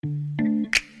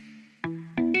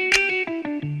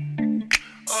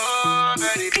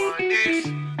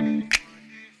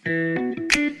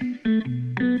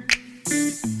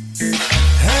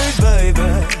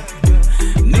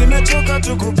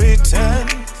you could pretend.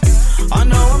 I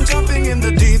know I'm jumping in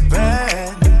the deep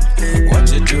end. What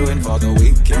you doing for the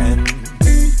weekend?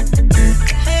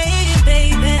 Hey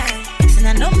baby, listen,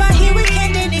 I know my here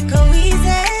weekend and it go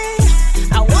easy.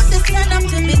 I want this turn up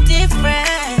to be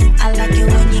different. I like it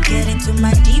when you get into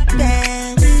my deep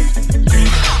end.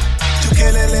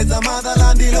 Tukeleleza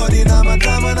madhalandi lodi na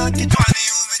madrama na kichwani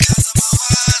umejaza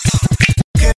mawazo.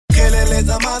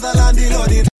 Keleleza madhalandi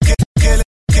lodi.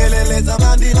 Keleleza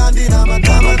landi na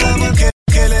madrama na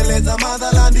keleleza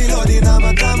madhalandi lodi na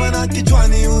madrama na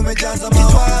kichwani umejaza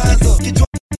mawazo.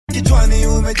 Kichwani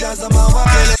umejaza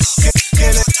mawazo.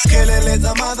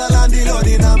 Keleleza madhalandi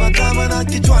lodi na madrama na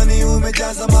kichwani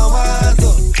umejaza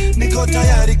mawazo. Niko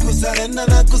tayari kusarenda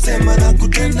na kusema na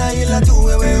kutenda ila tu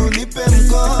wewe unipe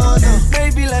mkono.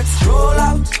 Baby, let's roll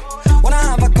out. Wanna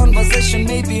have a conversation,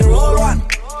 maybe roll one.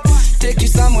 Take you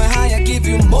somewhere higher, give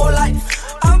you more life.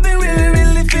 I've been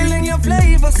really feeling your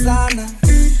flavor, Sana.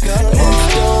 Girl,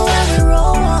 let's go. When we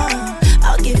roll on,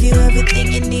 I'll give you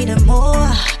everything you need and more.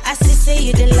 I say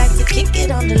you did like to kick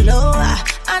it on the low.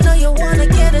 I know you wanna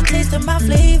get a taste of my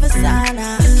flavor,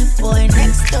 Sana. Boy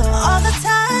next door. All the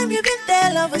time you've been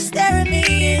there, lover, staring me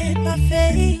in my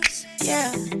face.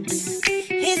 Yeah.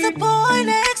 He's the boy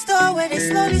next door where they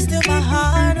slowly steal my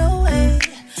heart away.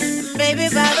 And baby,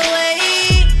 by the way,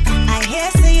 I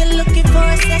hear say you're looking for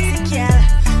a sexy gal.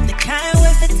 The kind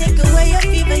way to take away your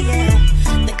fever, yeah.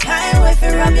 The kind way to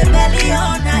rub your belly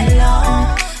all night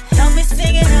long. Help me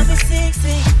sing it, help me sing,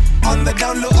 sing. On the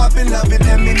down low, I've been loving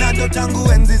them. Minado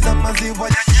tangu enzi za maziwa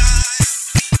ya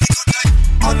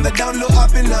nyayo. On the down low,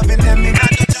 I've been loving them.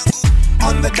 Minado tangu.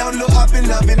 On the down low, I've been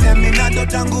loving them. Minado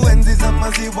tangu enzi za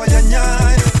maziwa ya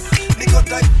nyayo. Niko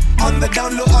tight. On the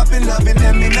down low, I've been loving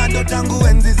them. Minado tangu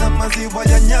enzi za maziwa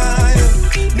ya nyayo.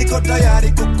 Niko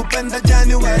tayari kukupenda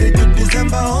January to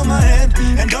December. Hold my hand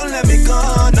and don't let me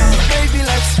go now. Baby,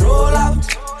 let's roll out.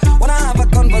 Wanna have a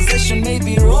conversation,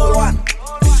 maybe roll one.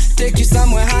 Take you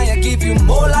somewhere higher, give you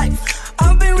more life.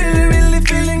 I've been really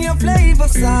feeling your flavor,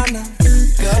 Sana.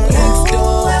 Girl, let's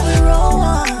go. When we roll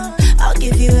on, I'll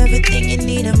give you everything you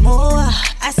need and more.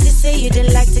 I say you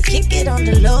did like to kick it on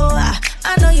the low. I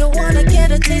know you wanna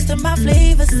get a taste of my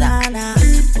flavor, Sana.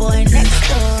 Boy next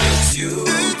door. It's you.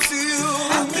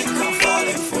 I think I'm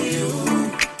falling for you.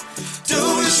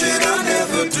 Doing shit I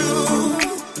never do.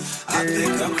 I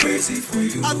think I'm crazy for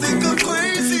you. I think I'm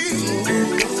crazy.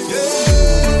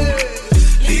 Yeah.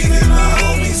 Leaving my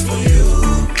homies for you.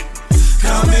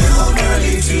 Coming home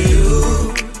early to you.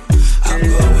 I'm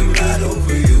going mad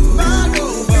over you. Mad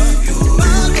over you.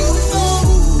 Mad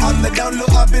over. On the down low,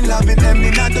 I've been loving them.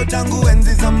 Minado tangu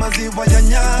enzi za maziwa ya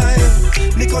nyayo.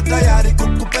 Niko tayari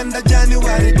kukupenda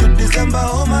January to December.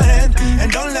 Hold my hand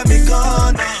and don't let me go.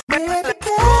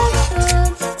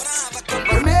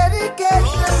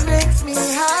 Medication makes me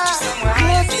high.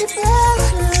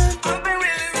 Constipation,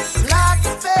 like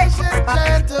a patient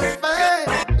trying to find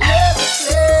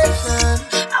levitation.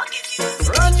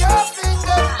 Run your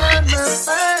fingers down my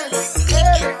spine.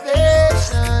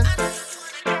 Elevation.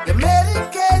 Your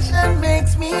medication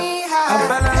makes me high. I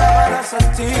fell in love with a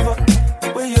sativa.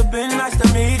 Where you been? Nice to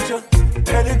meet you.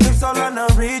 Everything's all on the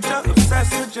reach.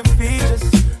 Obsessed with your features.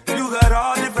 You got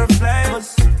all different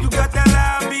flavors. You got that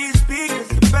loud beat speakers.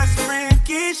 Your best friend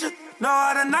Keisha know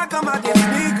how to knock 'em out their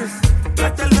speakers.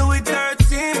 Like the Louis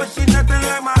 13, but she nothing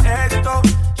like my ex though.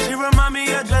 She remind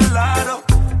me of gelato.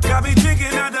 Got me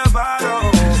drinking out the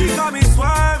bottle. She got me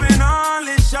swerving on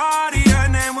this shawty. Her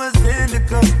name was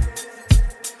Indica.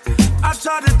 I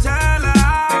tried to tell her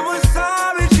I was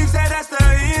sorry. She said that's the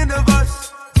end of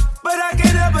us. But I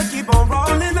can't ever keep on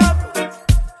rolling up.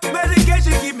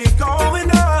 Medication keep me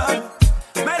going up.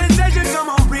 Meditation, come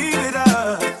on, breathe it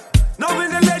up. No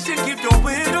ventilation, keep the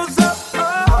windows up.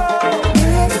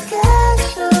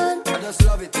 Medication, I just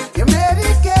love it. your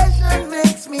medication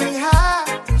makes me high.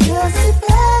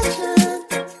 Constipation,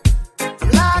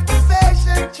 like a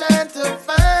patient trying to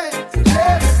find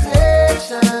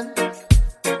levitation.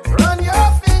 Run your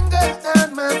fingers down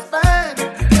my spine.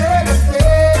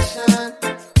 Levitation,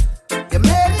 your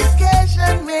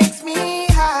medication makes me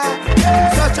high.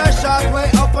 Such a short way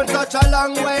up and such a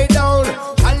long way down.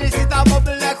 And this is a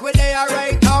bubble like where they are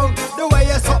right down. The way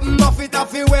you're something off it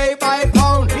off your way by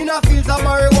pound. In a fields of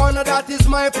marijuana, that is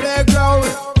my playground.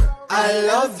 I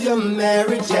love you,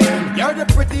 Mary Jane. You're the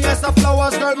prettiest of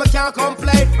flowers, girl, me can't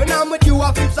complain. When I'm with you,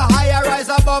 I feel so high, I rise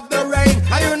above the rain.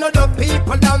 And you know the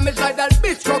people damage like that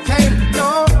bitch cocaine.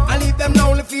 No, I leave them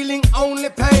lonely, feeling only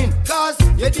pain. Cause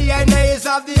your DNA is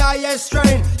of the highest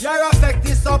strain. Your effect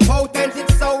is so potent,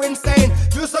 it's so insane.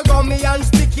 You so gum me and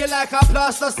sticky like a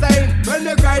plaster stain. When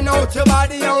you grind out your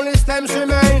body, only stems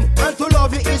remain. And to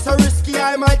love you is so risky,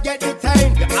 I might get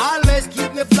detained. You always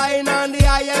keep me flying on the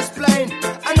highest plane.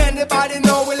 And anybody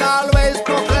know will always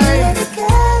proclaim.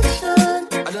 Medication,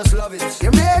 I just love it.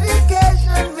 your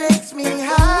medication makes me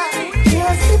high.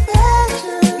 Just the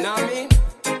passion. Know what I mean?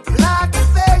 Like a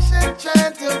patient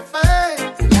trying to find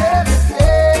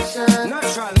levitation.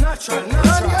 Natural.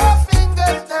 On your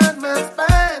fingers down my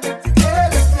spine.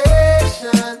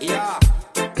 Levitation. Yeah.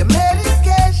 Your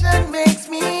medication makes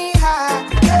me high.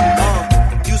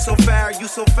 You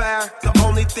so fair. The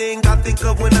only thing I think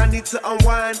of when I need to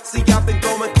unwind. See, I've been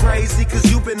going crazy cause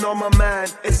you've been on my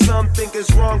mind. And some think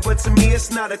it's wrong, but to me it's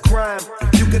not a crime.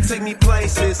 You can take me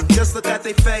places, just look at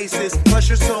their faces. Plus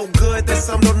you're so good that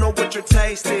some don't know what your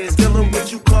taste is. Dealing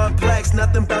with you complex,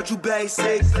 nothing about you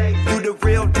basic. You the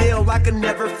real deal, I can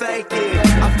never fake it.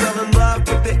 I fell in love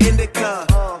with the indica.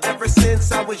 Ever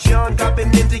since I was young, I've been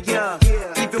into ya.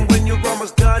 Even when you're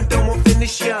almost done, don't want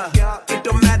finish ya. It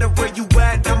don't matter where you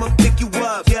at, I'ma pick you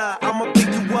up. Yeah, I'ma pick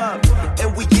you up.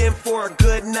 And we in for a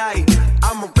good night.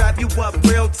 I'ma wrap you up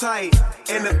real tight.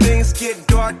 And if things get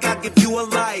dark, I'll give you a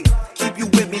light. Keep you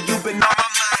with me, you've been on my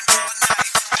mind all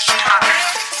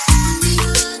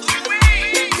night.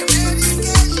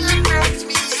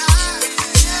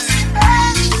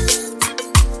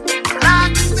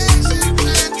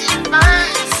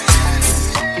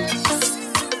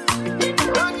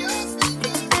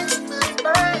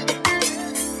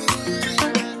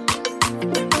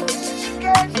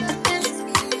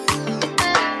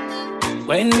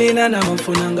 When nina na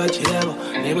mfunanga chilebo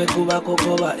Newe kuba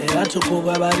kokoba era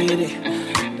tukuba bariri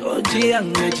Oji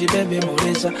yange chibebe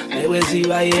morisa Newe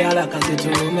ziva ye ala kazi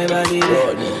tulume bariri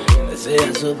They say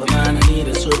a superman, I need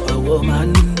a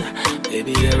superwoman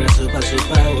Baby you're a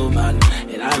superwoman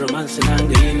In a romance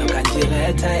nange ino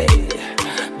kanjilete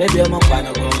Baby I'm a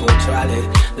kwano gongo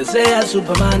chwale They say a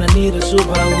superman, I need a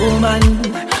superwoman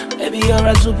Baby you're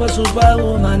a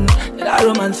superwoman In a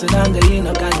romance nange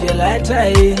ino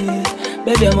kanjilete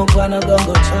Baby I'm a kwana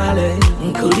gongo chale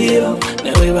Nkulio,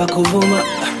 newe wakuvuma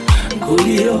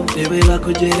Nkulio, newe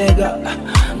wakujerega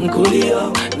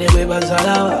Nkulio, newe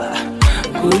wazalawa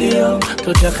Nkulio,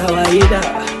 tota kawaida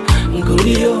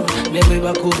Nkulio, newe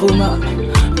wakuvuma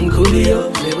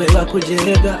Nkulio, newe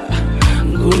wakujerega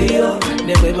Nkulio,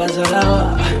 newe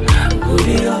wazalawa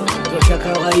Nkulio, tota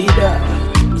kawaida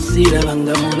Sira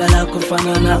banga mulala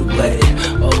kufanana gwe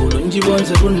Obulungi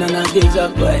bwonse bunanageza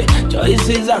gwe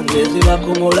Choices zange ziba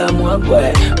ku mulamwa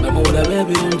gwe Bamulabe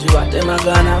ebirungi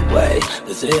batemagana gwe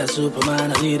They say a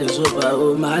superman, I need a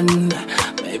superwoman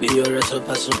Maybe you're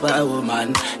a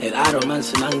superwoman Era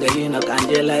romance nange ino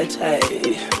kanjelete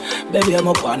Baby I'm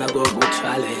a kwana go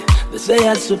gutwale They say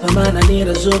a superman, I need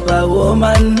a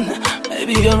superwoman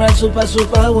Maybe you're a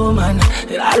superwoman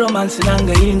Era romance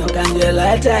nange ino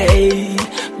kanjelete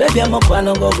Baby I'm a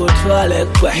kwano go twale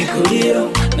kwa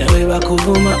Nkulio, newe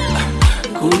wakuvuma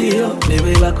Nkulio,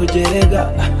 newe wakujerega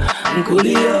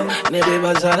Nkulio, newe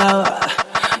wazalawa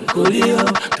Nkulio,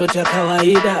 tota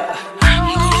kawaida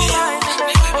Nkulio,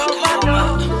 newe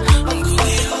wakuvuma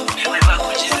Nkulio, newe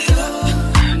wakujerega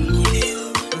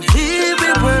Nkulio, here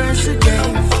we once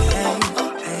again.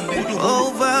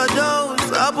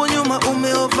 Overdose, hapo nyuma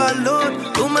overload.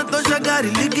 Umetosha gari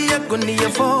ligi yako ni ya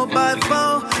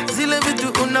 4x4. Zile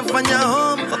vitu unafanya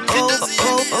home.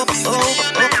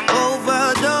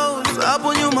 Overdose,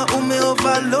 hapo nyuma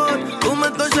overload.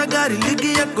 Umetosha gari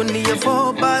ligi yako ni ya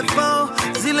 4x4.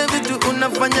 Zile vitu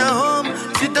unafanya home.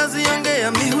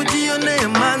 Sitaziongea mihujione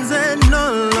manze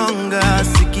no longer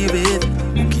sikibit.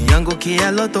 Ukiangu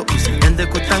kia loto usiende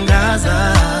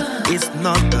kutangaza. It's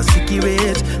not a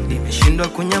secret, nimeshindwa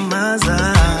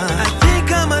kunyamaza. I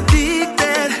think I'm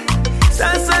addicted,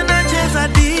 sasa nacheza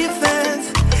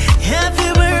defense.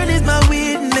 Every word is my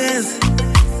witness,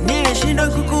 nimeshindwa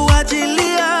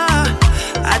kukuachilia.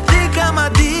 I think I'm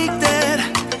addicted,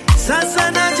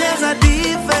 sasa nacheza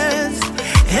defense.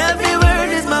 Every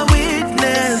word is my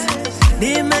witness,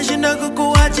 nimeshindwa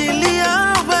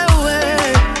kukuachilia wewe.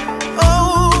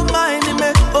 Oh my,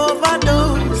 nime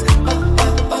overdose.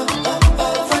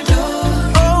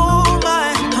 Oh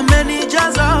my,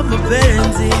 amenijaza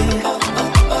mapenzi.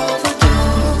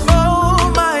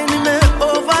 Oh my, nime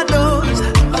overdose.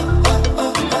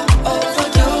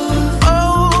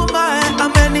 Oh my,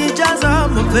 amenijaza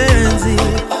mapenzi.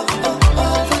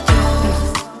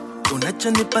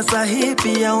 Unachonipa sahi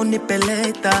pia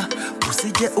unipeleta,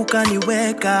 usije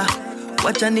ukaniweka.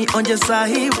 Wacha nionje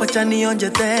sahi, wacha nionje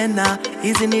tena.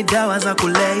 Hizi ni dawa za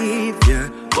kulevya.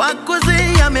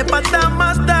 Wakuzi amepata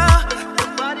master.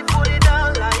 Nobody put it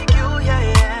down like you, yeah,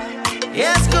 yeah.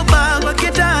 Yes, kuba kwa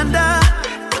kitanda.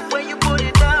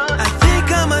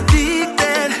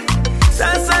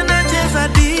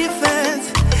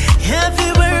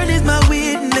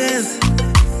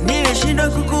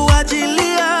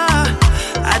 kuachilia.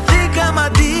 I think I'm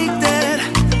addicted.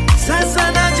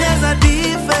 Sasa nacheza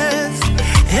defense.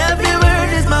 Every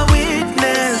word is my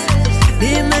witness.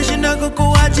 Nimeshinda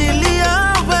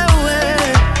kukuachilia wewe.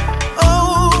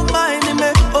 Oh my,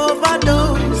 nime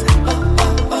overdose.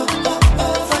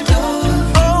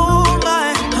 Oh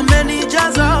my,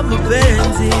 amenijaza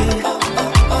mapenzi.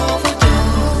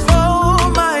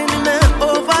 Oh my, nime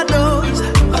overdose.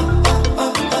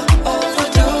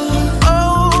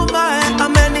 Oh my,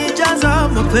 amenijaza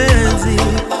mapenzi.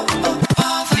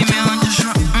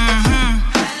 Nimeonjeshwa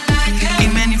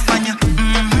imenifanya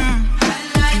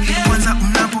kwanza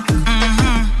unapo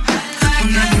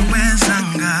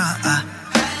unaniwezanga.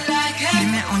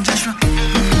 Nimeonjeshwa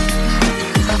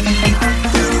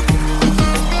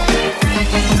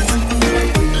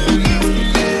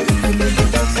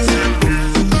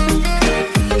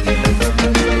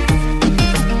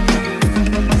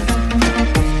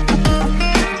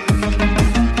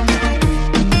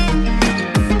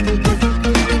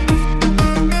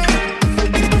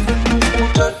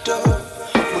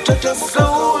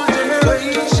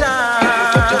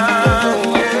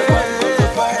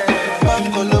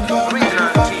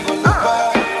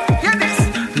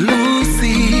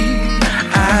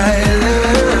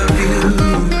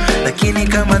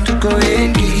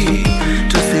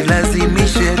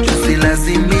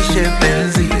tusilazimishe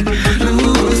penzi.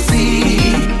 Lucy,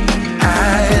 I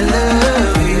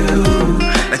love you,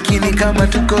 lakini kama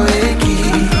tuko wengi,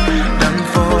 don't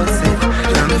force it.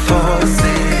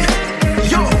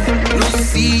 Yo,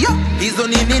 Lucy, yo, hizo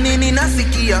nini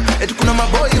nasikia, eti kuna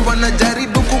maboy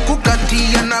wanajaribu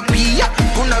kukukatia, na pia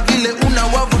kuna vile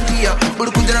unawavutia.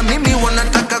 Ulikuja na mimi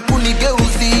wanataka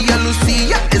kunigeuzia.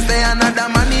 Lucy, is there another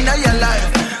man in your life?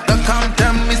 Come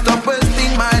tell me, stop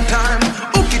wasting my time.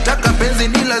 Ukitaka penzi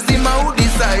ni lazima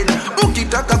udecide.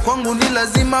 Ukitaka kwangu ni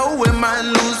lazima uwe man.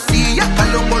 Lucy, ya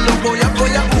kalongolongo yako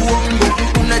ya uongo.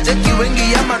 Unacheki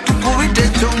wengi ya matukuite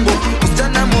chongo.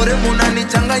 Usichana muremu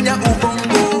unanichanganya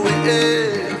ubongo.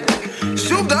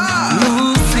 Sugar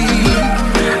Lucy,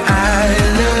 I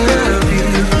love you,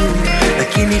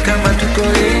 lakini kama tuko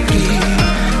wengi,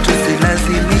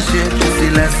 tusilazimishe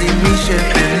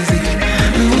penzi.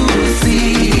 Lucy,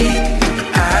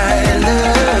 I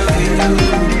love you,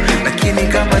 lakini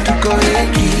kama tuko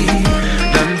wengi,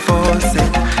 don't force it.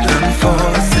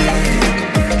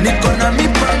 Niko na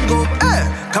mipango,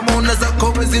 kama unaweza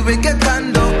kowezi weke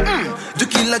kando. Juu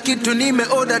kila kitu nime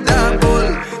order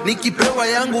double. Nikipewa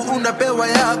yangu unapewa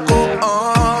yako.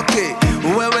 Okay,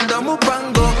 wewe ndo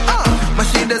mpango.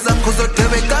 Mashida zako zote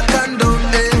weka kando.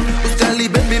 Usijali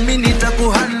baby, mimi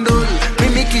nitakuhandle.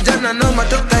 Mimi kijana no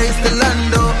matoka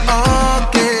Estelando.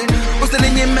 Okay,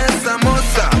 usininyime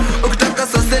samosa. Ukitaka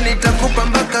sose nitakupa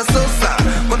mpaka sosa.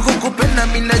 Kwa kukupenda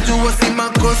mimi najua si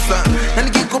makosa, na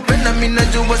nikikupenda mimi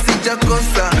najua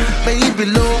sijakosa. Baby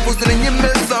love, usininyime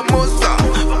samosa.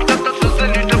 Ukitaka sose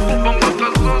nitakupa mpaka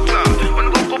sosa. Kwa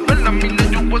kukupenda mimi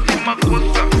najua si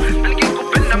makosa, na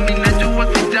nikikupenda mimi najua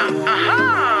sija.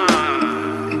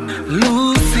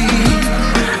 Lucy,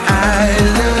 I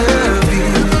love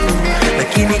you,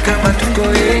 lakini kama tuko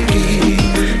wengi,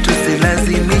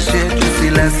 tusilazimishe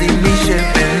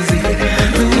penzi.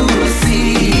 Lucy,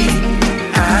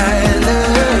 I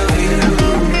love you,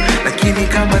 lakini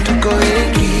kama tuko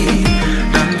wengi,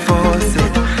 don't force it.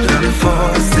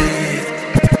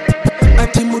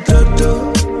 Ati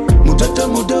mutoto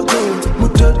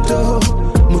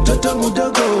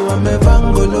mudogo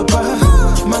amevangolopa,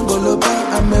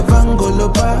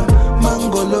 amevangolopa.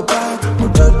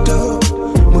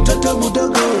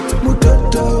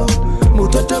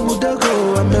 Mutoto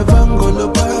mudogo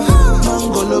amevangolopa,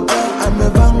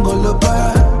 amevangolopa.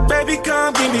 Baby,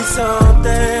 come give me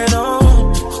something, oh.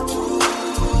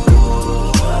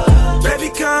 Baby,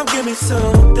 come give me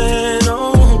something,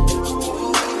 oh.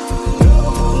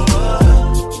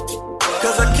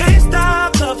 Cause I can't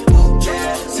stop loving,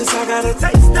 since I got a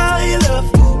taste of your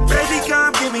love. Baby,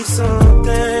 come give me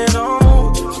something, oh.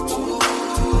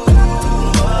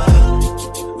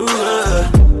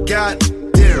 God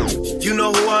damn, you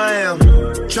know who I am.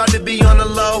 Tried to be on the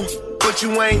low, but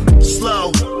you ain't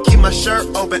slow. Keep my shirt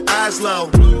open, eyes low.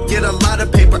 Get a lot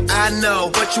of paper, I know,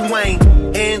 but you ain't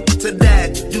into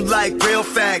that. You like real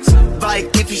facts.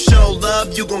 Like if you show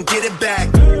love, you gon' get it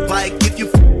back. Like if you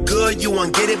good, you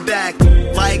won't get it back.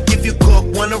 Like if you cook,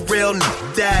 want a real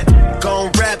that.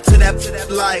 Gon' rap to that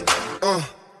like,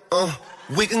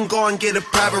 we can go and get a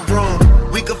private room.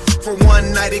 We could for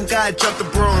one night and God jump the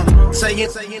broom. Saying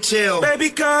chill. Baby,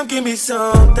 come give me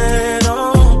something,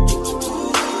 oh.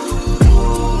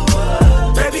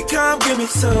 Baby, come give me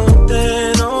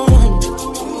something, oh.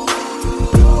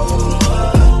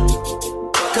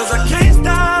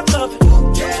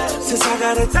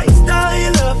 got a taste of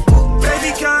your love.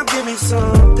 Baby, come give me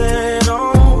something,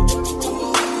 oh.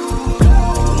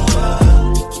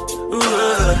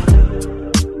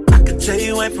 I can tell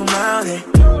you ain't from around here.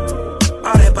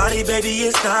 All that body, baby,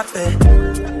 it's not fair.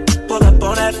 Pull up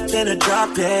on that, then a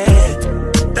drop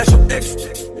it. That's your ex.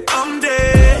 I'm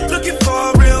dead. Looking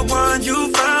for a real one,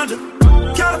 you found her.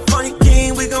 California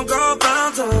king, we gon' go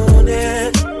bounce on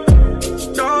it.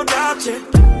 No doubt, yeah.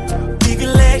 Leave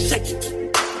your legs shaking.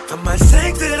 I might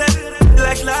sing to that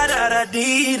like la da da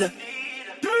dee da.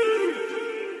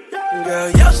 Girl,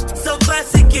 you're so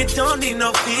classic, it don't need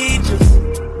no features.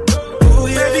 Ooh,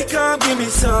 yeah. Baby, come give me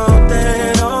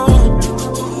something, oh.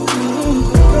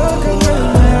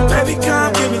 Baby,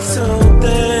 come give me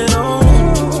something, oh.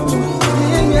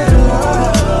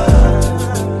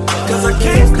 Cause I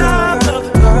can't stop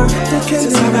loving.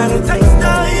 Since I got a taste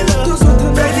of your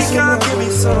love. Baby, come give me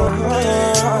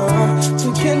something. Tu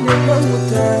can't live wrong with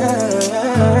that.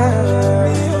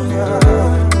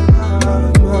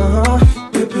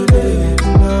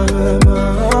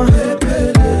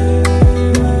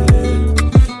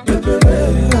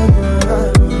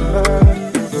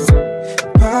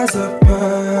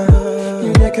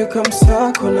 Comme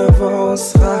ça qu'on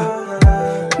avancera.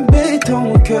 Béton,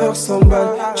 mon cœur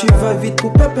s'emballe. Tu vas vite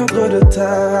pour pas perdre de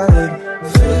time.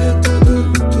 Fais tout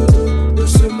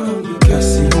doucement, car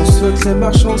si on saute les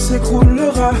marches, on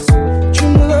s'écroulera. Tu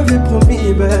me l'avais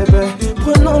promis, bébé.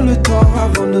 Prenons le temps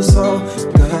avant de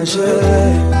s'engager.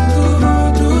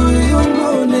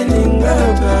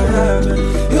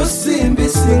 Yo simbi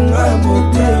singa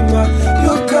motema,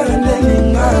 yo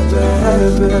kanelinga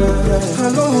bebe.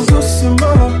 Allons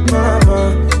doucement, mama,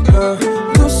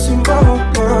 doucement,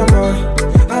 mama.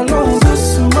 Allons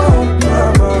doucement,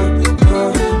 mama,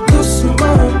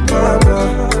 doucement, mama.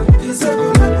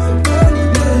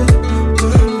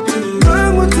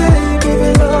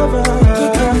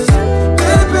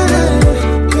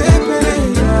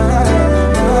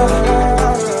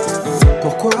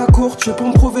 Pourquoi cours-tu pour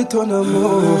me prouver ton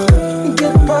amour?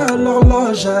 Guette pas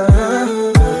l'horloge,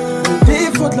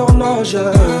 il faut de l'horloge.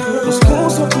 On se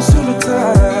concentre sur le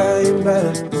time.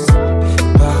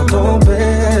 Pardon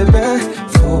bébé,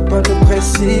 faut pas te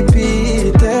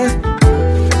précipiter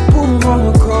pour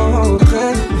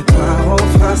rencontrer mes parents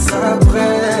face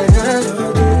après.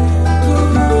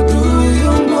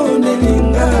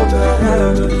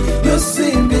 Yo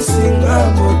simbi singa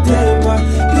motema,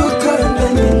 yo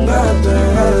kanelinga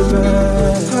bebe.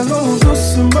 Allons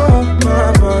doucement,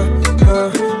 mama,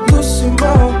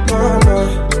 doucement, mama.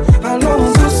 Allons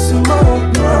doucement,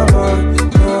 mama,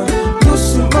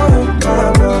 doucement,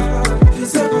 mama.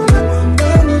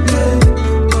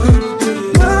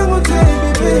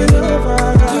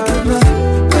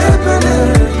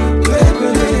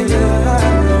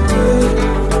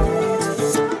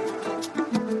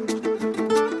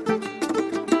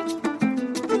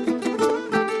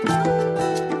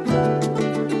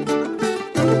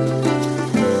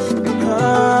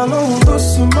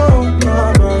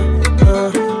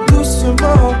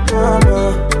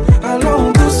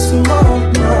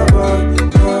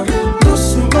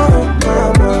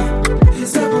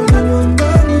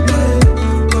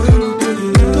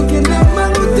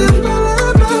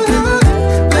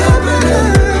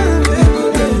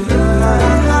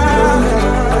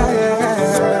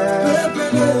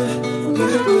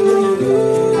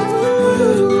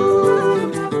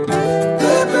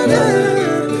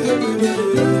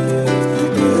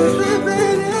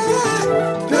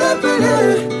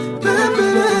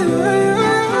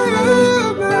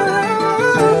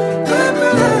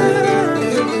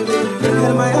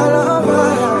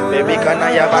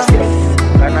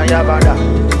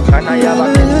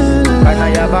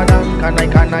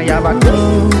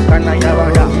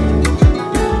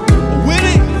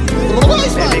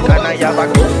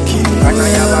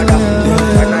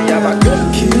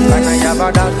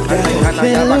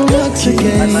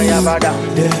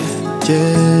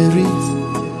 Jerry,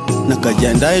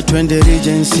 nakajiandae twende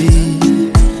Regency.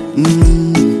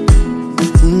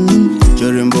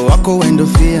 Jorembo wako wendo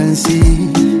fiancé.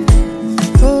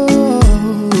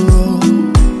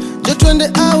 Jo twende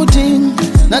outing,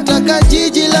 nataka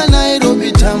jiji la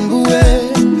Nairobi tambue.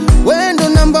 Wendo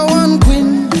number 1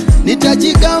 queen,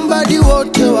 nitajigamba di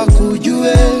wote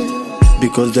wakujue.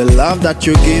 Because the love that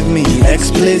you give me,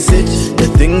 explicit. The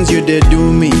things you did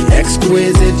do me,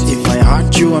 exquisite. If I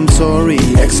hurt you, I'm sorry,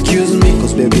 excuse me.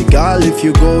 Cause baby girl, if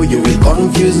you go, you will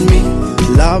confuse me.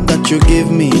 Love that you give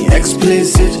me,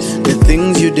 explicit. The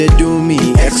things you did do me,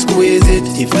 exquisite.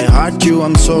 If I hurt you,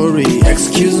 I'm sorry,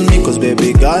 excuse me. Cause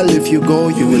baby girl, if you go,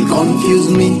 you will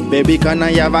confuse me. Baby, can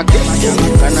I have a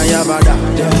kiss? Can I have a da?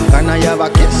 Can I have a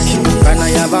kiss? Can I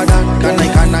have a that?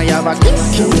 Can I have a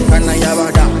kiss? Can I have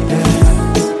a that?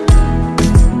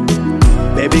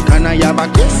 Baby, can I have a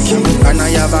kiss? Can I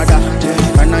have a that?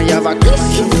 Can I have a kiss?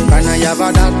 Can I have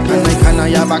a that? Can I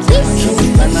have a kiss?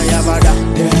 Can I have a that?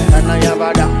 Can I have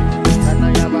a that? Can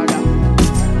I have a that?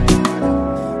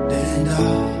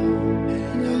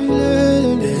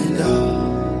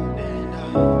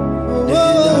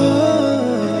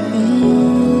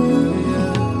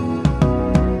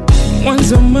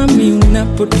 Mwanzo mami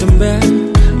unapotembea,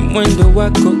 mwendo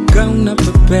wako kauna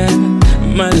pepea,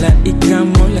 malaika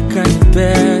Mola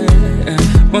kanipea,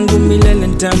 wangu milele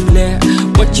nitamlea.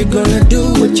 What you gonna do,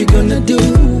 what you gonna do,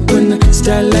 when a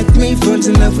star like me falls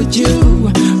in love with you?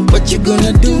 What you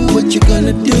gonna do, what you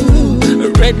gonna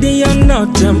do, ready or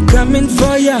not, I'm coming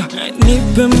for ya.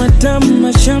 Nipe matamu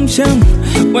mashamsham,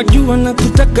 wajua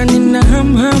nakutaka nina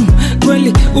ham.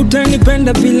 Kweli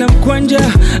utanipenda bila mkwanja,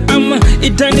 ama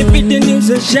itanibidi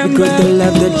niuze shamba. Because the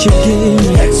love that you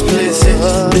give me, explicit.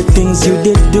 The things you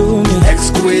did do me,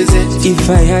 exquisite. If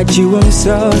I had you, I'm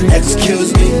sorry,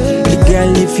 excuse me.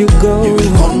 Girl, if you go, you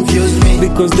will confuse me.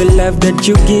 Because the love that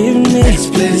you give me,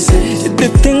 explicit. The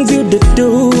things you did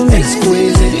do me,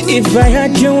 exquisite. If I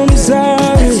had you, I'm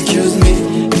sorry, excuse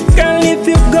me. Girl, if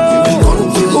you go, you will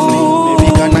confuse me.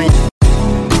 Baby, can I?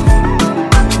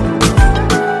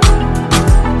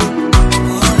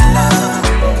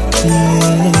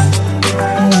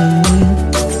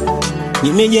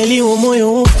 Nimejaliwa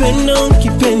moyo wa upendo,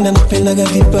 kipenda napendaga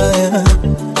vibaya,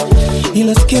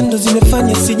 ila skendo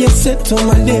zimefanya sijaseto,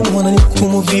 mademu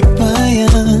wananihukumu vibaya.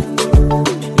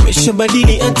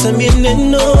 Nimeshabadili hata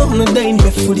mienendo, nadai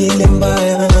nimefuria ile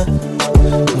mbaya.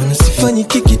 Mwana sifanyi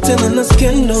kiki tena na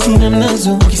skendo, sina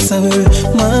nazo kisa wewe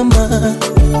mama.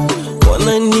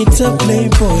 Wananiita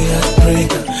playboy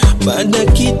heartbreaker, baada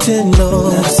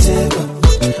kitendo nasema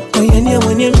oyania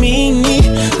waniamini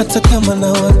hata kama na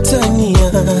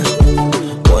watania.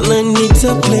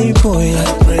 Wananiita playboy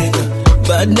heartbreaker,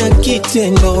 baada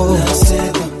kitendo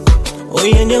nasema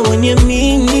oyania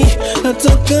waniamini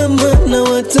hata kama na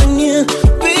watania.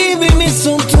 Baby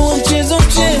miso mtu wa mchezo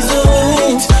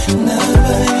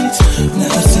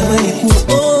nasema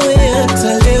nikuoe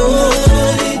hata leo.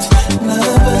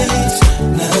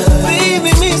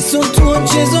 Baby miso mtu wa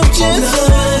mchezo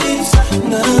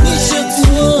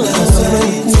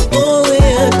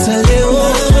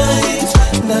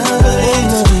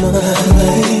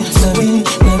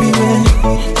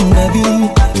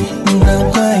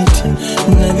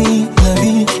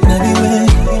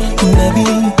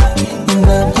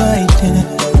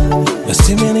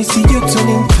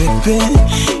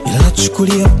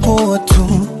Chukulia poa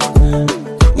tu,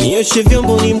 nioshe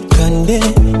vyombo ni mkande,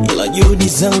 ila juhudi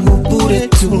zangu bure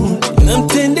tu.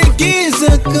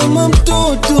 Namtendekeza kama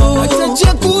mtoto, hata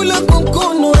chakula kwa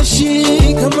mkono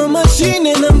ashiki, kama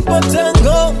mashine na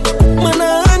mpatango,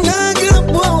 mana anaga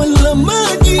bwawa la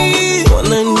maji.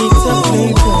 Wananiita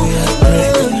playboy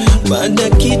heartbreaker, baada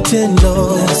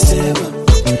kitendo nasema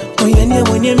oyania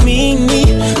mwenye mini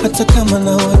hata kama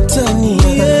na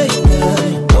watania.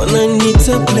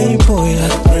 Wananiita playboy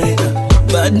heartbreaker,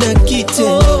 baada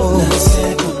kitendo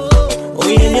nasema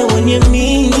oyania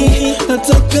waniamini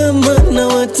hata kama na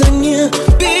watania.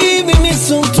 Baby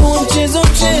miso mtu wa mchezo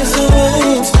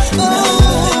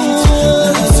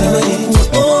nasema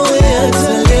nikuoe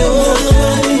hata leo.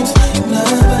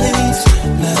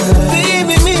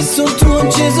 Baby miso mtu wa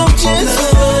mchezo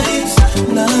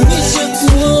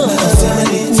nishatua, nasema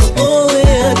nikuoe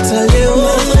hata leo.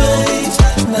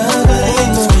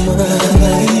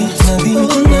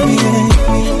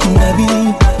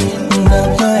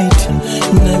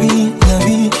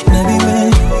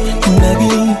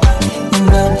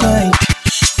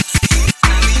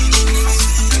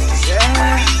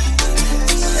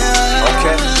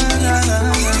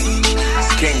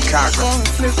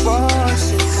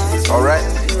 Alright,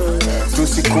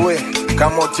 tusikue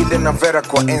kama Otile na Vera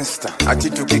kwa Insta, ati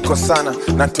tukikosana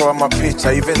natoa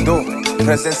mapicha. Even though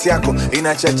presence yako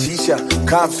inachachisha,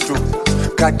 curves tu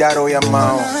kadaro ya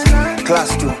mao,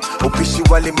 class tu upishi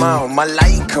wali mao.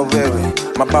 Malaika wewe,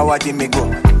 mabawa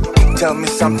dimigo. Tell me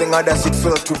something, how does it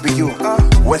feel to be you?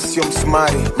 West yom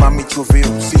smari, mami chuvio.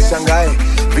 Sishangae,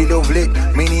 video vlik,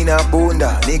 mini na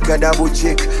bunda. Nika double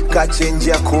check, kachenji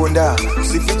ya kunda.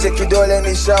 Sifiche kidole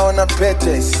nishaona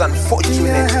pete. It's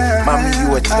unfortunate, mami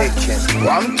you were taken.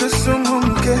 Wamtu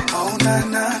sumumke, oh na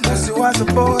na. Nasi wazo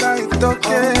bora itoke,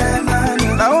 oh na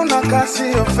na. Naona kasi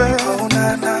yofe, oh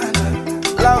na na.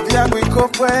 Love yangu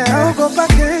ikopwe, naogopa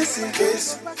kesi,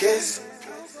 kesi, kesi,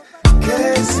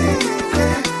 kesi,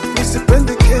 kesi.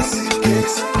 Sipende kesi,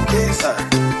 kesi, kesi,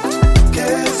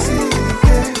 kesi,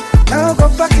 kesi.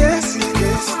 Naogopa kesi,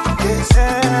 kesi, kesi.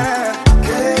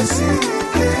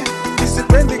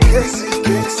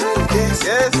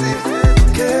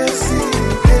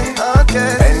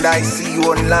 I see you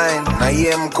online na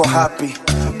ye mko happy.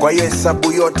 Kwa hiyo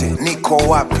hesabu yote niko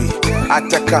wapi?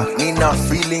 Ataka nina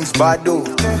feelings bado,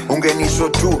 ungenisho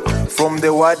tu from the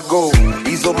word go.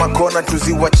 Hizo makona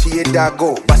tuziwachie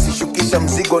dago, basi shukisha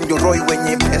mzigo ndio roi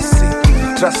wenye pesi.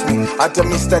 Trust me, hata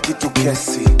mistaki tu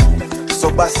kesi. So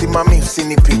basi mami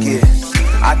usinipigie,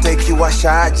 hata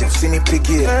ikiwasha aje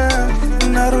usinipigie.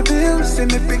 Narudi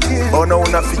usinipigie. Ona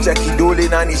unaficha kidole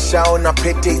na nishaona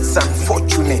pete. It's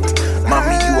unfortunate,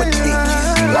 mami you are taking.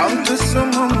 Mtu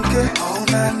sumunke,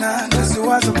 oh na na,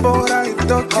 nisiwaze bora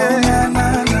itoke, oh na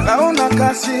na, naona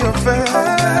kasi yofe, oh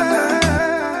na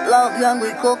na, love yangu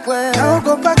iko kwe,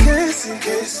 naogopa kesi,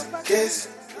 kesi, kesi,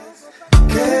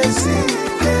 kesi,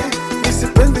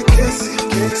 nisipendi kesi,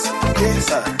 kesi,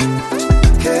 kesi,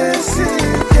 kesi,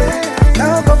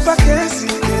 naogopa kesi,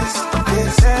 kesi,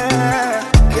 kesi,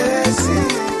 kesi,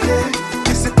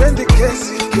 nisipendi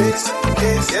kesi, kesi,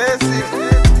 kesi,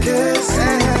 kesi,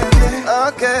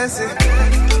 kesi.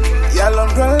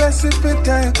 Yalondwele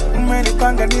sipite,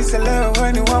 umenipanga niselewe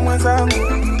weni wa mwenzangu.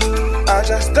 I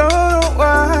just don't know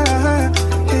why,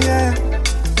 yeah.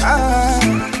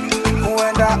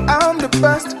 When I'm the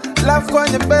best, love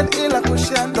kwenye bed ila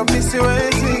kushendo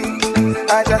misiwezi.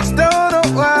 I just don't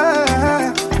know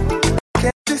why.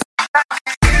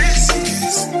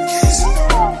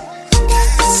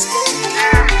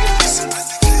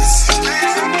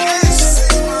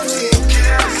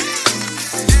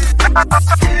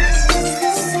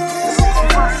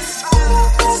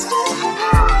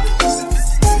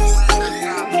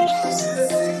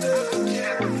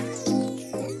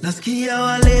 Nasikia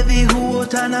walevi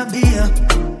huota na bia,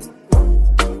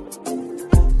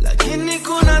 lakini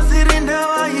kuna siri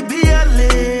ndawaibia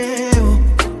leo.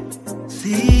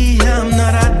 See, I'm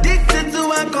not addicted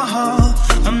to alcohol,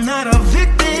 I'm not a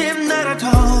victim, not at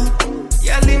all.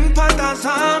 Yalimpata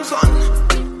Samson,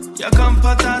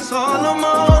 yakampata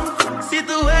Solomon.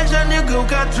 Situation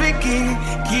igeuka tricky,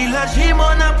 kila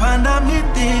shimo na panda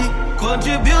miti.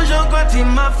 Contribution kwa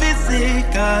tima fisi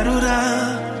karura.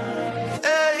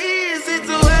 Hey,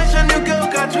 situation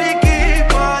igeuka tricky,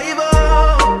 kwa hivyo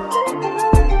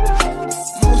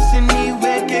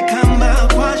musiniweke kamba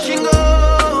kwa shingo.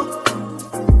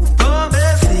 Pombe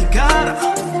sigara,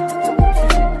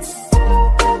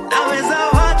 naweza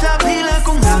wacha bila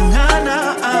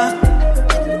kungangana.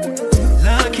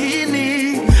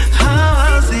 Lakini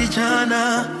hawa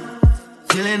sichana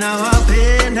vile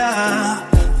nawapenda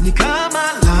ni kama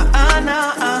laana.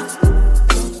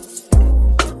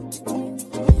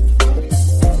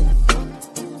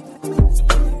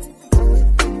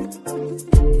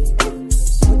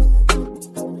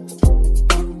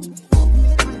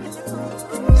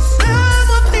 Some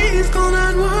of these gonna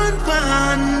run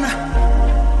fun.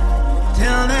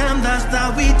 Tell them that's the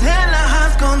we tell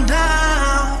has gone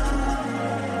down.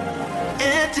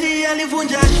 Eti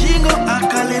alivunja shingo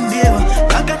akalembewa,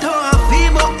 akatoa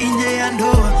fimbo nje ya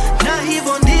ndoa, na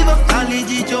hivyo ndivyo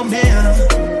alijichomea.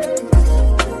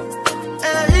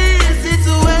 Hii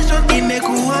situation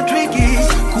imekuwa tricky,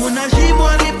 kuna shimo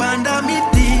alipanda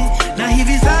miti, na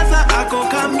hivi sasa ako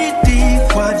kamiti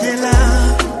kwa jela.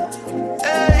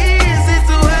 Hii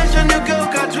situation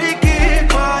imekuwa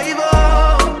tricky, kwa hivyo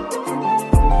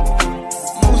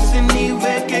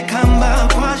musiniweke kamba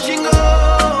kwa shingo.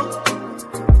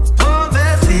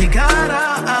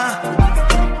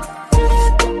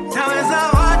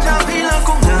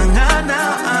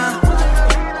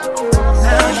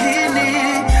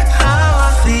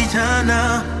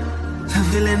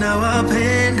 Vile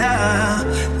nawapenda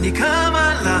ni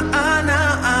kama laana.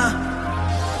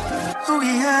 Oh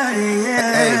yeah,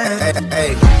 yeah. Hey, hey,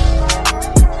 hey.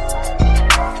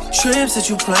 Trips that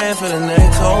you plan for the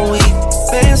next whole week.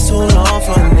 Been too long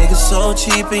for a nigga so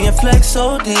cheap, and your flex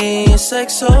OD, and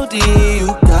sex OD. You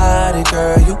got it,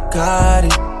 girl, you got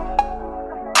it.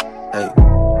 Hey,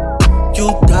 you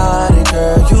got it,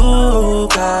 girl, you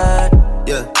got it.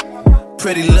 Yeah,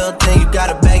 pretty little thing, you got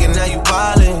a bag and now you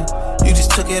wildin'. You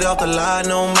just took it off the line,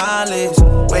 no mileage.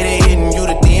 Way they hitting you,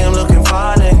 the DM looking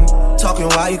violent. Talking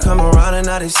while you come around and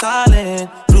now they silent.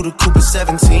 Blue the Cooper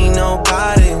 17, no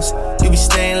guidance. You be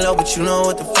staying low, but you know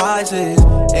what the price is.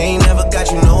 Ain't never got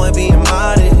you know it being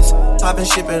modest. Poppin'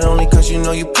 shit, but only cause you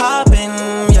know you poppin',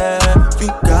 yeah. You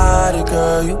got it,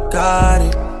 girl, you got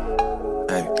it.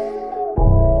 Hey.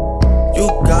 You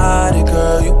got it,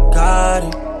 girl, you got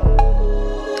it.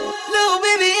 Little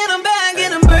baby and I'm back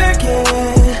and I'm Birkin.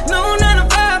 No 9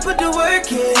 to 5, put the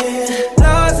work in.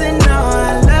 Lost and all,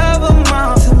 I love them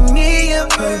all. To me, you're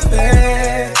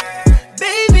perfect.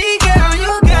 Baby girl,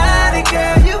 you got it,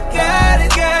 girl. You got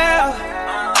it, girl.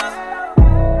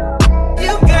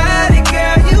 You got it,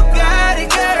 girl. You got it,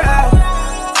 girl.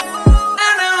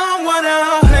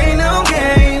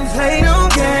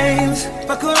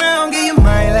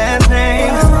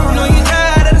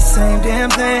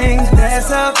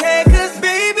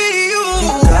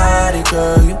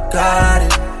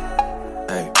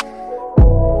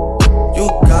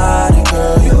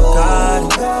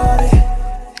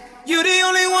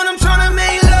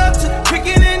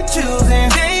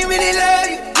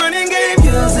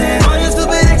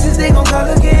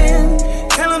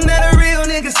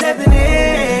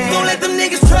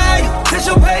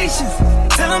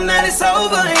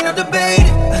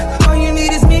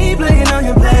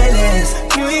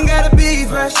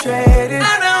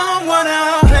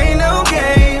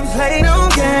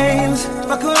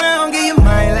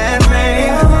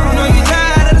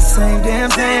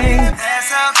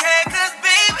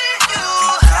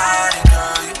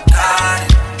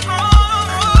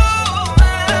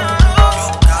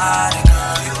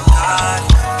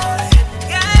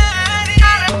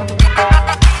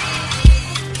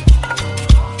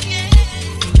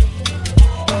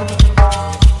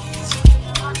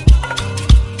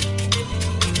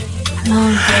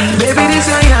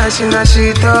 yash in a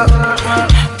shit up.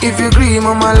 If you agree,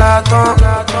 mama laton.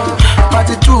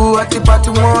 Party 2 at the party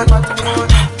 1.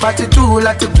 Party 2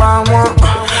 at the pan 1.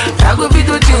 I go be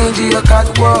to change your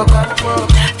catwalk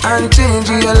and change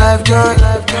your life joy.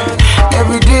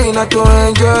 Every day not to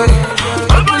enjoy.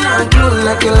 Open and close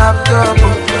like a laptop.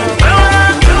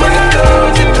 When it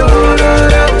goes, it goes.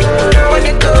 When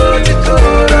it goes, it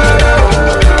goes.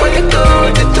 When it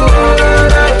goes, it goes.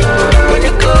 When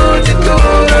it goes, it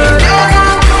goes.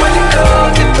 When it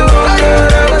goes, it goes.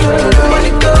 When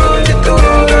it goes, it goes.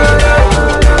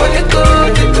 When it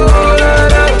goes, it goes.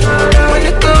 When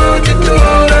it goes, it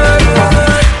goes.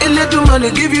 A little money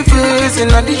give you face in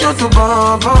addition to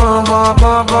bomb, bomb, bomb,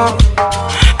 bomb, bomb.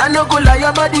 I no go lie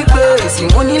about the place.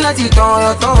 Money like it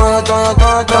on.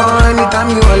 Anytime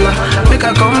you holla, make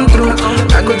I come through.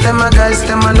 I go tell my guys,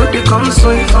 tell my know they come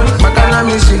soon. But I let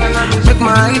me see, make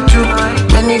my eye true.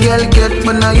 Many girl get,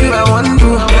 but now you I want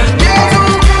to.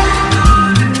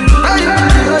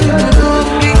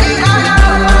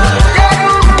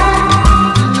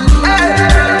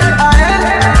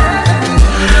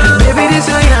 Baby, this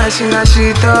your yash in a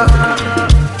shit up.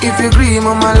 If you agree,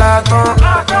 mama laton.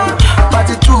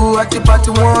 Party 2 at the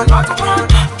party 1.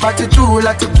 Party 2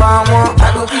 at the pan 1.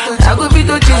 I go be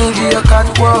to change your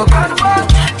catwalk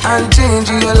and change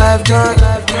your life joy.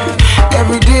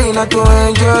 Every day not to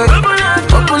enjoy.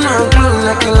 Open and close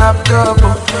like a laptop.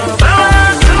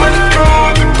 When it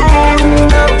goes, it goes.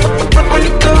 When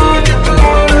it goes, it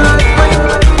goes.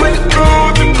 When it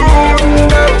goes, it goes.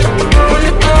 When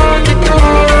it goes, it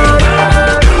goes.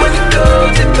 When it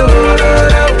goes, it goes.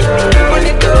 When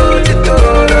it goes, it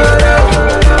goes.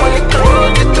 When it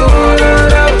goes, it goes.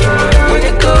 When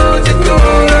it goes, it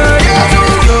goes.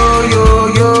 Yo, yo,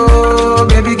 yo,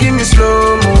 baby, give me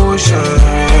slow motion.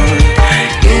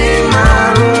 In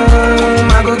my room,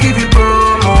 I go give you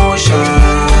promotion.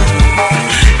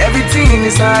 Everything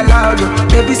is allowed.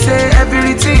 Baby say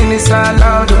everything is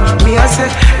allowed. Me I say,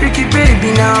 Ricky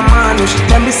baby now man.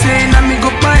 Let me say, let me go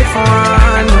buy for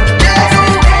one.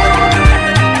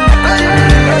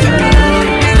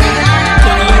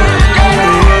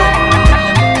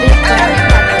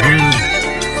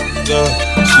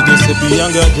 She just said be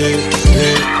younger day.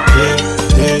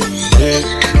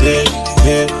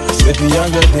 Said be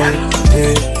younger day.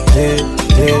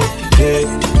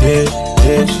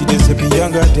 She just said be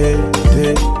younger day.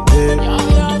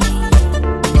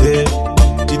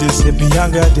 She just said be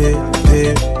younger day.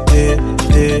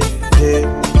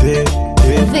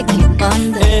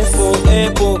 A for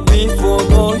apple, B for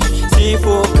boy, C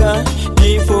for car, D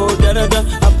for daraga.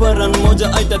 Aparan moja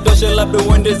aitatosha labda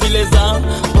uende zile za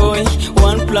boy.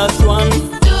 1 plus 1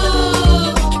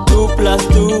 2 plus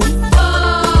 2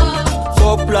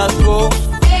 4 plus 4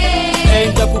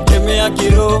 8 takukemea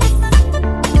kiro.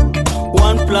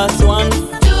 1 plus 1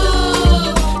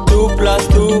 2 plus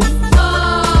 2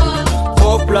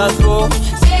 4 plus 4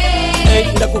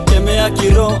 8 takukemea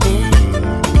kiro.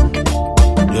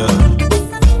 Yeah,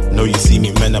 know you see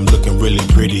me, man, I'm looking really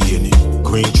pretty in it.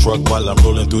 Green truck while I'm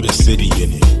rolling through the city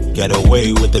in it. Get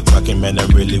away with the talking, man, I'm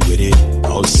really with it. I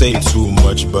don't say too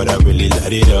much, but I really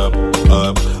light it up.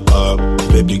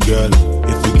 Baby girl,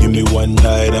 if you give me one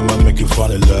night, I'ma make you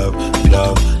fall in love.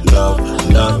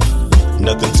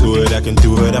 Nothing to it, I can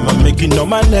do it, I'ma make you know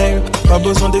my name.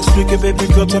 Bubbles on the speaker, baby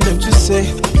girl, tell them to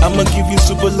say I'ma give you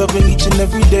super loving each and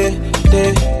every day.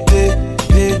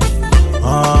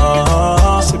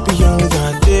 Sippy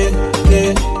younger day.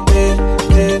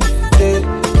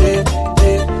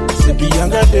 Sippy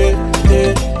younger day.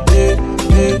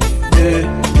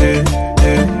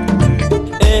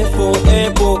 A for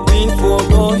apple, B for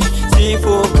boy, C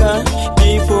for car,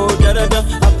 D for daraga.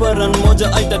 Aparan moja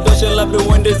aitatosha labda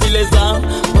uende zile za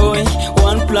boy.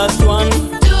 1 plus 1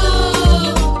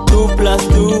 2 plus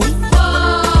 2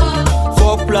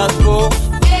 4 plus 4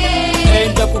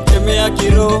 8 takukemea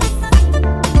kiro.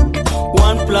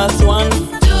 1 plus 1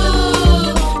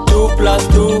 2 plus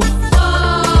 2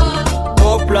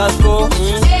 4 plus 4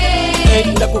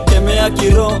 8 takukemea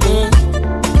kiro.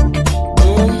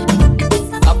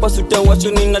 Apa suta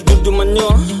wacho nina dudu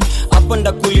manyoa. Apa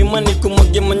ndakulima ni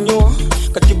kumwage manyoa.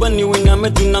 Katiba ni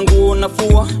winame junangu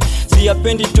nafua.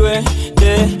 Siyapendi twe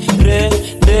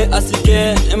de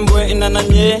asike mbwe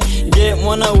inananye. Ge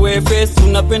mwana we face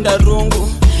unapenda rungu.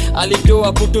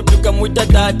 Alitoa kutu tukamwita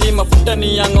dadi. Mafuta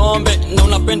ni ya ng'ombe na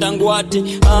unapenda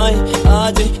ngwati. Ai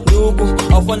aje ndugu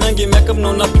afanyangi makeup na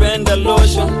unapenda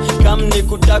lotion. Kam ni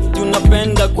kutak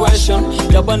unapenda question.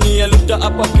 Jabani ya luta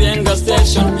hapa pienga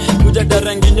session. Kuja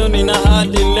daranginyo ni na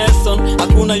hadi lesson.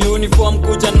 Hakuna uniform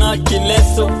kuja na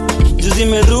kileso. Juzi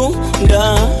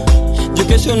merunda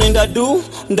jukesho nenda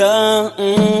dunda.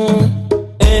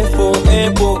 A for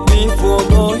apple, B for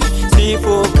boy, C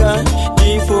for car, D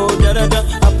for da-da-da.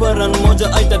 Aparan moja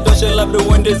aitatosha labda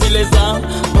uende zile za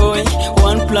boy.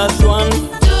 1 plus 1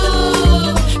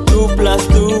 2 plus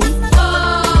 2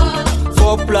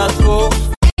 4 plus 4.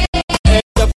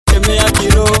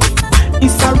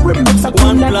 It's a remix of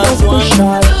 1 plus 1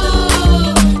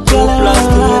 2 plus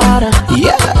 2.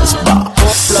 Yes, boss.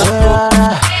 4 plus 4.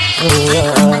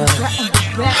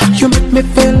 You make me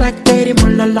feel like Teddy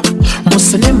Mulala.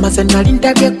 Muslima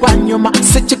zenalinda bye kwa nyuma.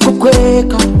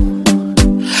 Sichikukweka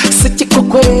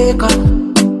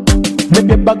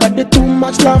Baby, bagade too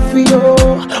much love for you.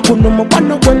 Unoma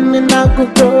wana wene na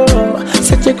kuko.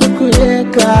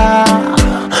 Sichikukweka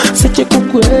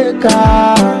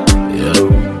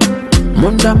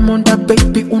Monda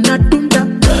baby unadunda.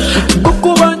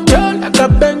 Guku banyola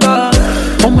kabenga.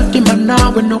 Omutima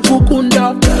nawe no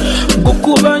kukunda.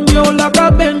 Guku banyola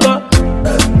kabenga.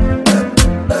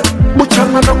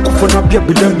 Muchanga na kufuna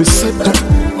baby let me set up.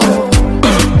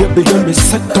 Baby let me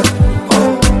set up.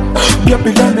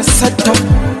 Baby let me set up.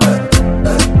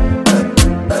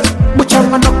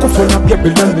 Muchanga na kufuna baby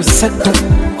let me set up.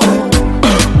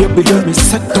 Baby let me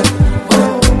set up.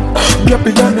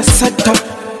 Baby let me set up.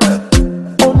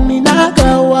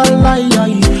 Naga walai,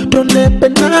 donepe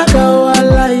naga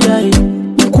walai,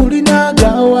 mkuli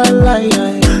naga walai,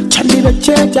 chanila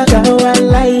cheja ga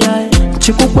walai,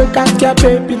 chikukwe kakia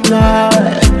baby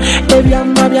nawe,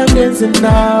 ebyama byangenze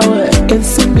nawe,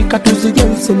 ensimi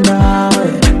katuzigenze nawe,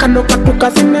 kano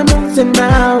katukazine muze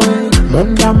nawe,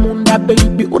 munda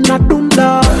baby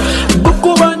unadunda,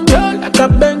 gukubanyola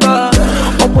kabenga,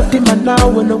 omutima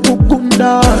nawe no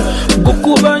gukunda,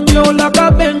 gukubanyola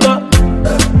kabenga.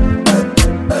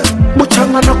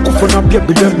 Muchanga na kufuna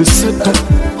baby let me set up.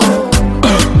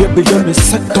 Baby let me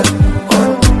set up.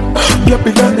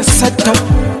 Baby let me set up.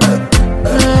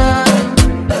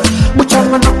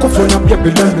 Muchanga na kufuna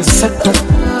baby let me set up.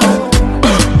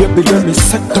 Baby let me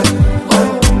set up.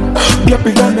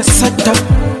 Baby let me set up.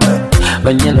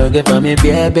 When you looking for me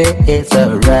baby it's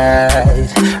alright,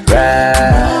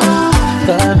 right.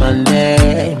 Call my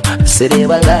name, city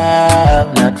where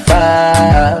love not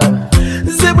far.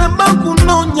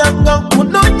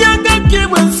 Kunonyanga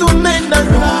kiwe sunena.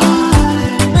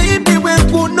 Baby we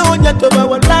kunonya toba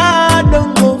wala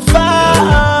don't go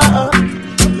far.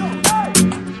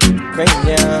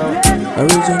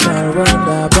 Original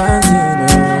wonder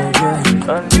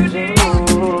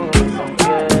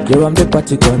Yo, I'm the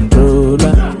party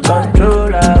controller.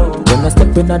 When I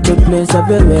step in at the place, I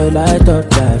very light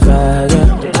up like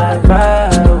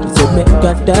fire. So make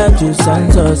got that juice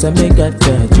and sauce, and make got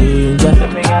that ginger.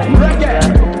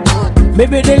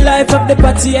 Maybe the life of the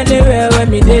party anywhere when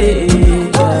me day,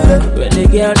 when the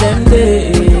girl them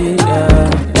day.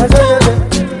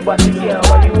 But the girl,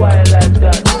 why you wild like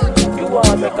that? You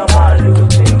wanna make a man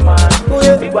lose his mind.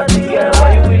 But the girl,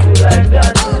 why you do like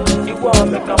that? You wanna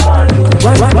make a man lose his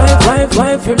mind.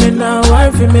 Why for me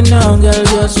now, girl,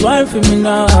 just why for me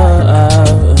now.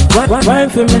 Why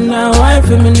for me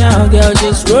now, girl,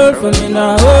 just roll for me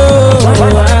now.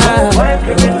 Why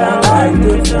for me now, girl, why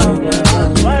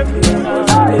for me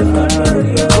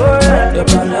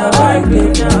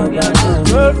now,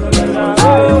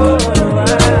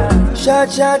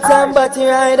 Shot and body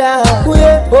rider.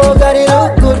 Oh, God, it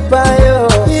look good by you.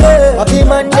 The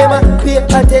man never pay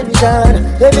attention.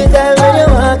 Every time when you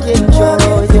walking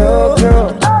through your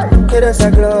girl, you just a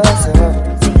close up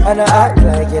and I act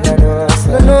like you don't know.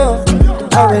 No,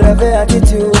 I will have your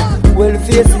attitude. Well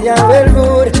facing and well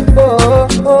good.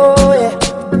 Oh, yeah.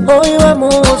 Oh, you a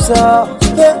move so.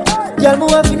 Yeah. Y'all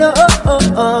move up, you know,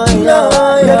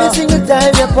 yeah. Every single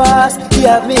time you pass, you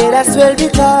have me, that's well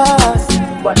because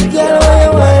girl, why you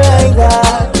want like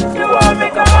that? You want me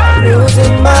come on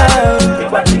losing mind.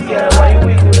 But girl, why you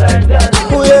wiggle like that?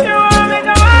 You want me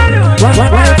come on losing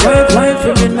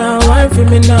mind. Why for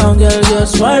me now, girl,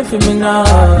 just why for me now.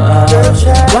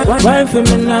 Why for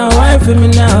me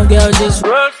now, girl, just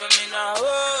roll for me now.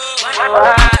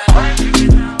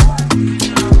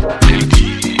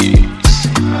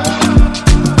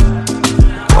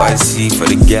 YC for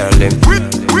the girl them.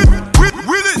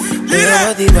 Yeah,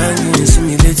 what the banging, see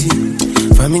me lady.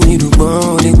 Family do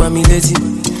bon, they want me lady.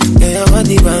 Yeah, what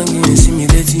the banging, see me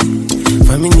lady.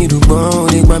 Family do bon,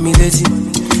 they want me lady.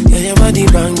 Yeah, what the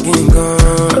banging gone.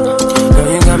 Now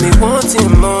you got me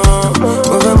wanting more.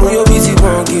 Over me, you busy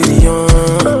won't get it on.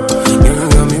 Yeah, you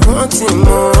got me wanting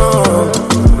more.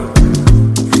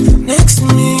 Next to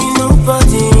me,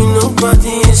 nobody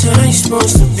is how you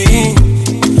supposed to be.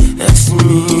 Next to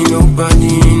me,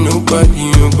 nobody, no.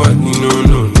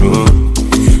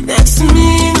 Next to me,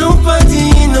 nobody,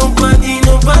 no.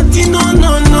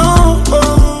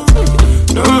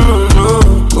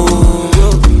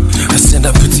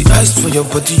 for your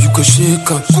body, you go shake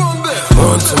up.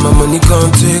 Want to my money,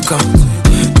 can't take up.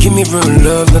 Give me real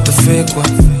love, not a fake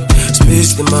one.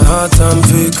 Space in my heart, I'm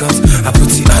vacant. I put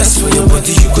the ice for your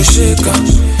body, you go shake up.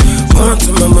 Want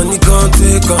to my money, can't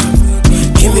take up.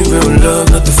 Give me real love,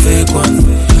 not a fake one.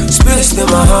 Space in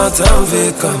my heart, I'm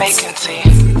vacant.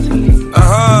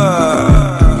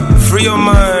 Free your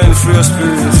mind, free your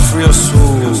spirit, free your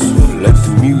soul. Let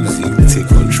the music take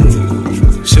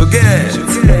control. So get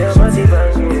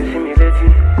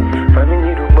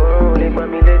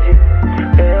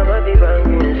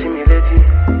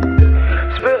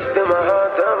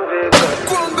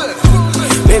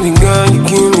baby girl, you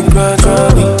kill me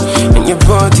gradually, and your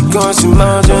body cause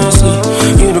emergency.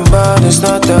 You the baddest,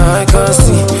 not the high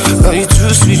classy. Girl, you too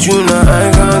sweet, you not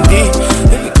high candy.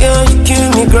 Baby girl, you kill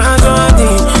me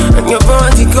gradually, and your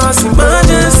body cause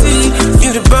emergency.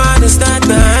 You the baddest, not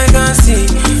the high classy.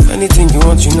 Anything you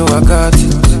want, you know I got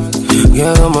it.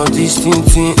 Girl, I'm a distinct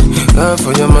thing. God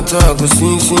for your matter, I go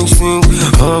sing.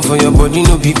 For your body,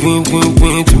 no be ping.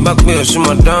 To back where show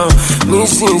my down. Me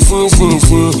sing.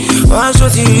 Why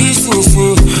should you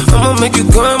sing? I'ma make you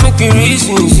come, make you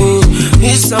sing.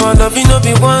 This how I love you, no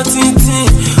be one thing.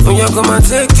 When you come and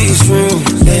take this ring,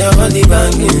 yeah, your body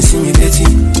banging, see me let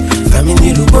it.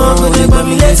 Family do bomb, let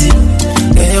me let it.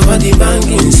 Yeah, your body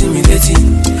banging, see me let it.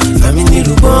 Family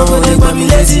do bomb, let me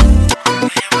let it.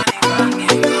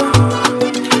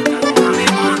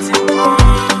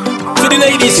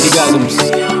 Ladies, the gallums.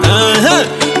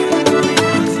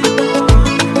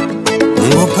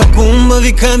 Ngopa kumba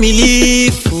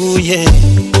vikamilifu, yeah.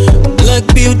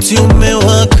 Black beauty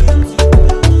umewaka,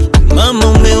 mama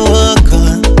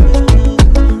umewaka.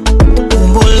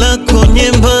 Umbo lako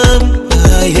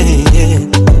nyembamba, yeah.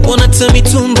 Wanata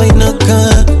mitumba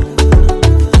inakaa,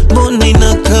 mbona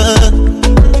inakaa.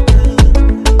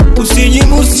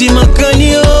 Usijibusi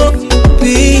makalio,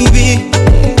 baby.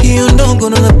 Hiyo ndogo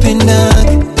na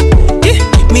napendaga,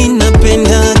 mi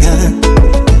napendaga.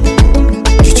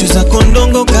 Jicho zako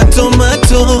ndongo ka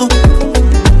tomato.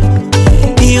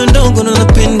 Hiyo ndogo na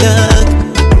napendaga,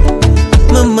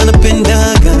 mama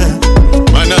napendaga.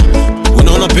 Mana,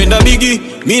 unaonapenda bigi,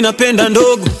 mi napenda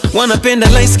ndogo. Wanapenda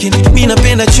light skin, mi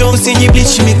napenda chogo.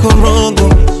 Usijibleach mikorogo.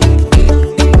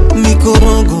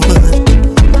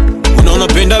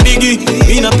 Unaonapenda bigi,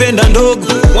 mi napenda ndogo.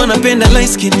 Wanapenda light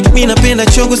skin, mi napenda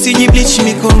chogo. Usijibleach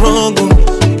mikorogo.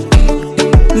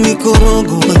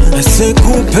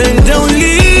 Asekupenda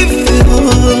ulivyo,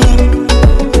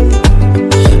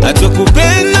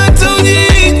 atakupenda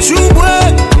ujichubwe.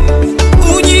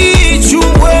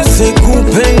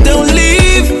 Asekupenda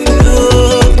ulivyo,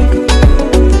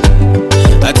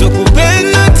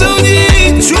 atakupenda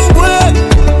ujichubwe.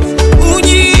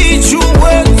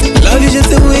 Love you just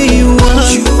the way you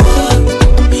are,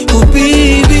 oh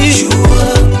baby.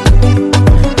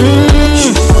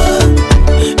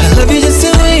 I love you just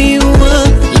the way you are.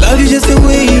 Love you just the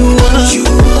way you are,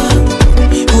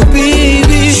 oh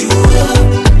baby.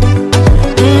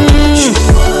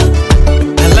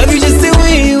 I love you just the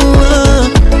way you are.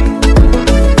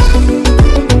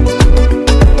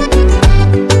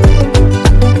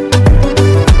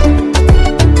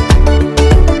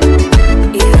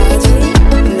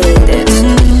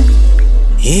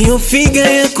 Hiyo figa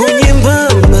yako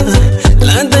nyembamba,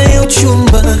 ladha ya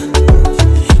uchumba.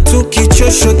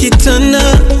 Tukichoshwa kitanda,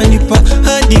 anipa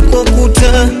hadi kwa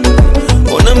kuta.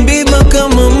 Ona mbiba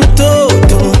kama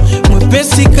mtoto,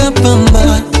 mwepesi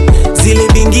kapamba. Zile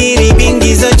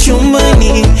bingi za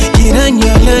chumbani, jirani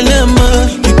alalama.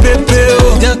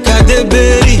 Kipepeo, daka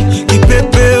deberi,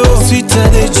 kipepeo.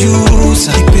 Sweeter the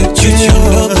juice, kipepeo.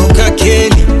 Ndogo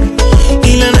kakeli,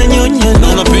 ila na nyonya.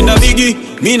 Wanapenda bigi,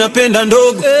 mi napenda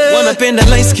ndogo. Wanapenda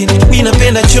light skin, mi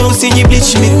napenda chogo.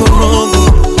 Usijibleach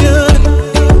mikorogo.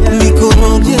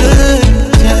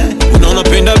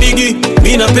 Unaonapenda bigi,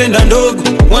 mi napenda ndogo.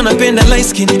 Wanapenda light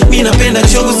skin, mi napenda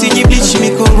chogo. Usijibleach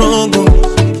mikorogo.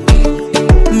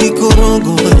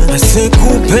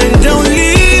 Asekupenda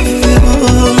ulivyo,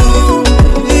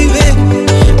 baby.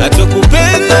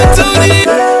 Atakupenda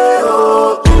ulivyo.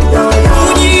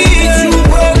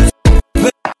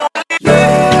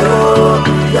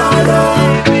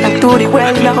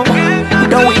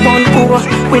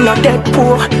 We not dead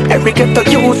poor. Every ghetto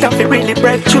youth have to really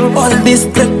break through. All this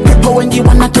black people when you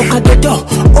wanna talk at the door.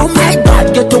 Oh my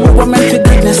God, ghetto we were meant for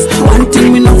greatness. One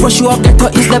thing we know for sure, ghetto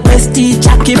is the best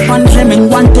teacher. Keep on dreaming,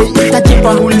 one day put a chip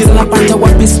on. Who is not part of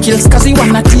what be skills, cause you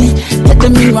wanna tea. Get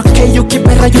them in what you keep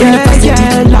better university.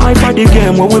 Yeah, life of the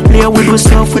game where we play with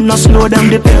ourselves. We not slow down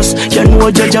the pace. You know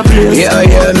judge a place.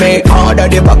 Yeah, me order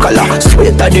the bacala.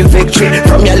 Sweet of the victory.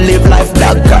 From your live life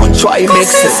black, try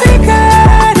mix it.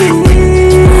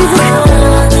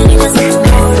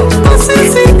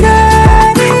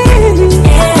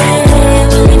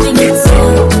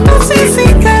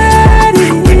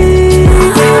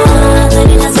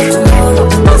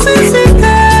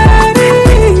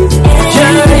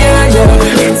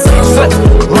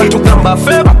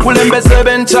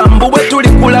 entambu bwe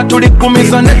tulikula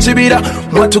tulikumiza n'ekibira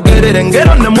mwatugerere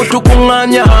ngero ne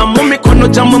mutukuŋŋaanya mu mikono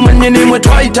gyammwe mwennyini mwe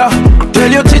twayita.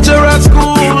 Tell your teacher at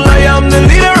school I am the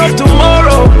leader of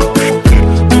tomorrow.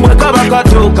 Mbwe kaba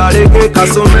kato kaleke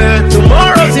kasome.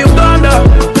 Tomorrow's Uganda.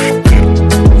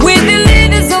 We're the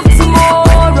leaders of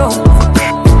tomorrow.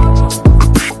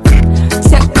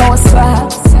 Check our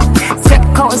swags,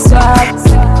 check our swags.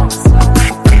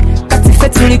 Kati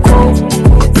fetuliko,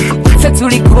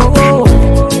 fetuliko.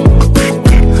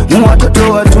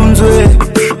 Watoto watunzwe,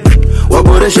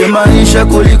 waboreshe maisha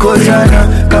kuliko jana,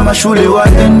 kama shule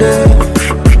waende.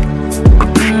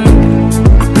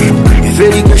 If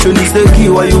education is the key,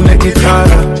 why you make it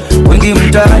harder? Wengi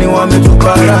mtaani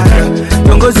wametupara,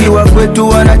 viongozi wa kwetu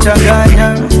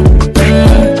wanachanganya.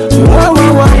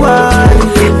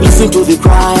 Listen to the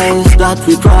cries that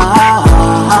we cry.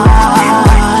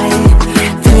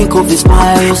 Think of the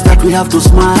smiles that we have to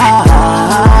smile.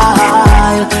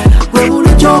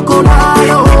 Wewe choko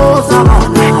nalo sana.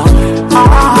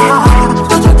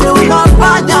 Chochote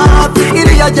unafanya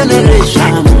fikiria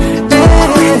generation.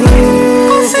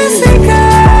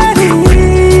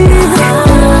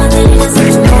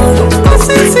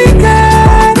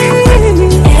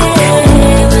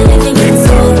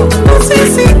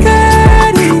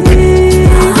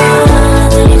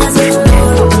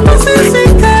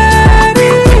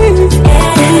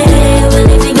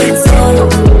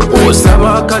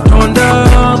 Osaba Katonda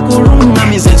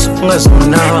kulungamiza ensonga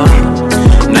zonna,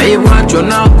 naye bw'atyo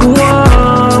n'akuwa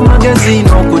amagezi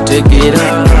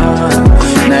n'okutegeera,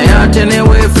 naye ate ne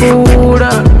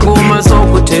weefuula ng'omaze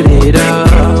okutereera.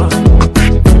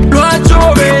 Lwaki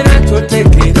obeera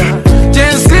totegeera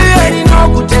gyensi erina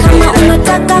okutegeera? Kama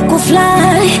unataka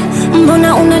kufly,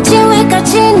 mbona unajiweka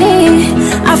chini?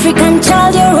 African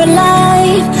child you're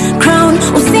alive, crown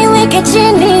usiweke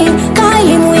chini.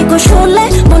 Elimu iko shule,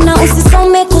 mbona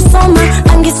usisome kusoma?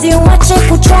 Angisi uache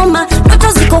kuchoma,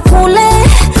 ndoto ziko kule.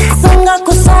 Songa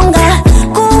kusonga,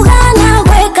 kugana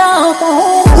weka.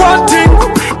 One thing,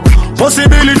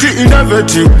 possibility in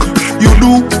everything you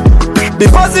do. Be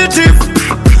positive,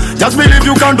 just believe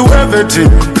you can do everything.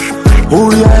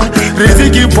 Oh yeah,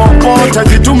 riziki popote,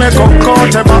 jitume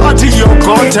kokote, bahati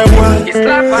yokote we.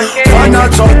 Fanya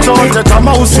chochote,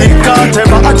 kama usikate,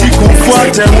 bahati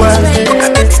kufuate we.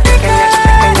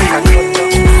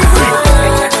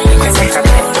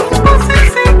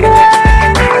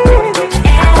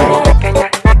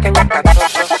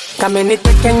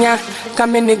 Kamenitekenya,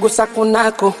 kamenigusa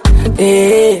kunako,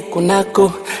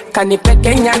 kunako.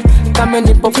 Kanipekenya,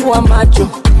 kamenipofua macho,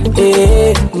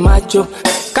 macho.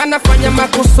 Kanafanya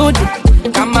makusudi,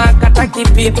 kama kataki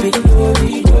pipi.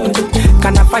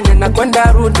 Kanafanya na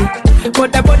kwenda rudi,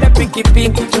 boda boda piki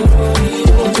piki.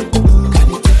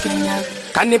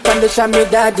 Kanipandisha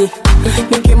midadi,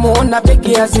 nikimuona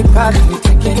begi ya zikari.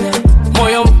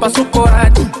 Moyo mpasuko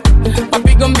hadi,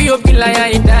 mapigo mbio bila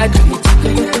ya idadi.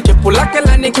 Chepu lake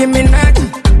la Nicki Minaj,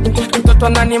 mtoto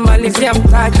ananimalizia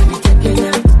mtaji.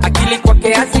 Akili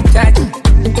kwake hazichaji,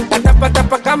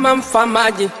 atapatapa kama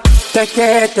mfamaji.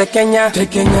 Teke tekenya,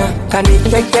 tekenya. Kani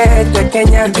teke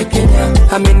tekenya, tekenya.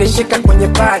 Amenishika kwenye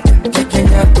paja,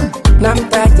 tekenya. Na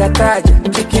mtaja taja,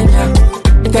 tekenya.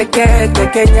 Teke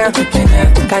tekenya, tekenya.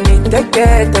 Kani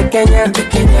teke tekenya,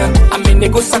 tekenya.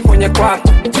 Amenigusa kwenye kwako,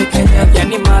 tekenya.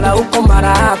 Yani mara uko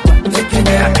mara hapa,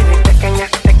 tekenya. Amenitekenya,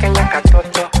 tekenya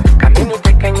katoto. Kamini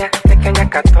tekenya, tekenya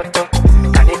katoto.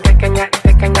 Kani tekenya,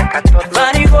 tekenya katoto.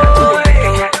 Money boy,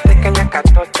 tekenya, tekenya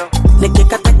katoto.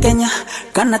 Nikika tekenya,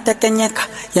 kana tekenyeka.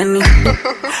 Yani,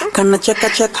 kana cheka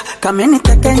cheka. Kamini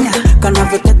tekenya, kana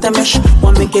vitetemesha.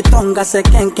 Wamekitonga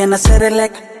sekenke na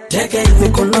sereleka.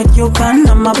 Mikono juu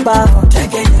kana mabao,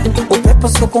 upepo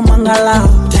suku mangalao,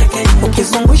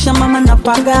 ukizungusha mama na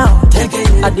pagao,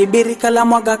 adibiri kala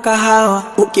mwaga kahawa,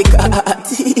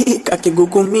 ukikaatika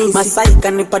kigugumizi, Masai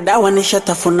kanipa dawa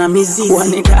nishatafuna mizizi,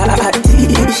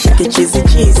 wanikaatisha kichizi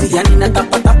chizi, yani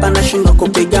natapatapa na shingo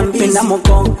kupiga mbizi, penda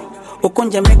mgongo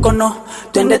ukunje mikono,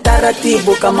 twende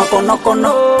taratibu kama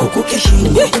konokono,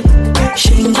 kukukishingo,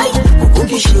 shingo,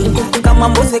 kukukishingo, kama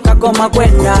mbuzi kagoma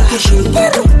kwenda,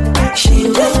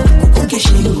 shingo,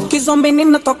 kukukishingo, kizombi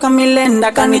ninatoka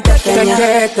milenda, kanitekenya,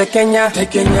 tekenya,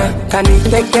 tekenya,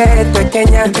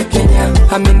 kanitekenya, tekenya,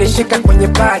 amenishika kwenye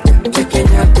paja,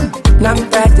 tekenya, na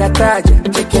mtaja taja,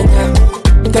 tekenya.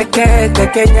 Teke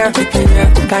tekenya, tekenya.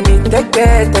 Kani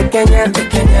teke tekenya,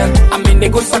 tekenya.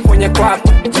 Amenigusa kwenye kwako,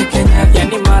 tekenya.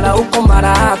 Yani mara uko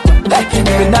mara hapa,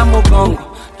 tekenya. Penda mgongo,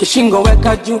 kishingo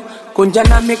weka juu, kunja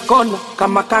na mikono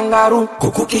kama kangaru,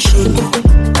 kukukishingo,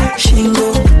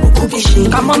 shingo, kukukishingo,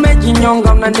 kama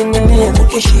umejinyonga unaning'inia,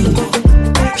 kukukishingo,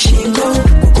 shingo,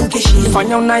 kukukishingo,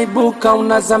 ukifanya unaibuka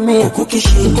unazamia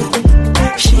kukishingo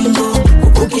shingo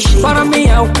kukishingo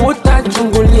paramia ukuta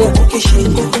chungulia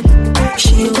kukishingo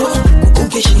shingo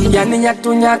kukishingo yani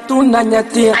nyatu nyatu na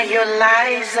nyatia Are you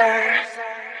liar?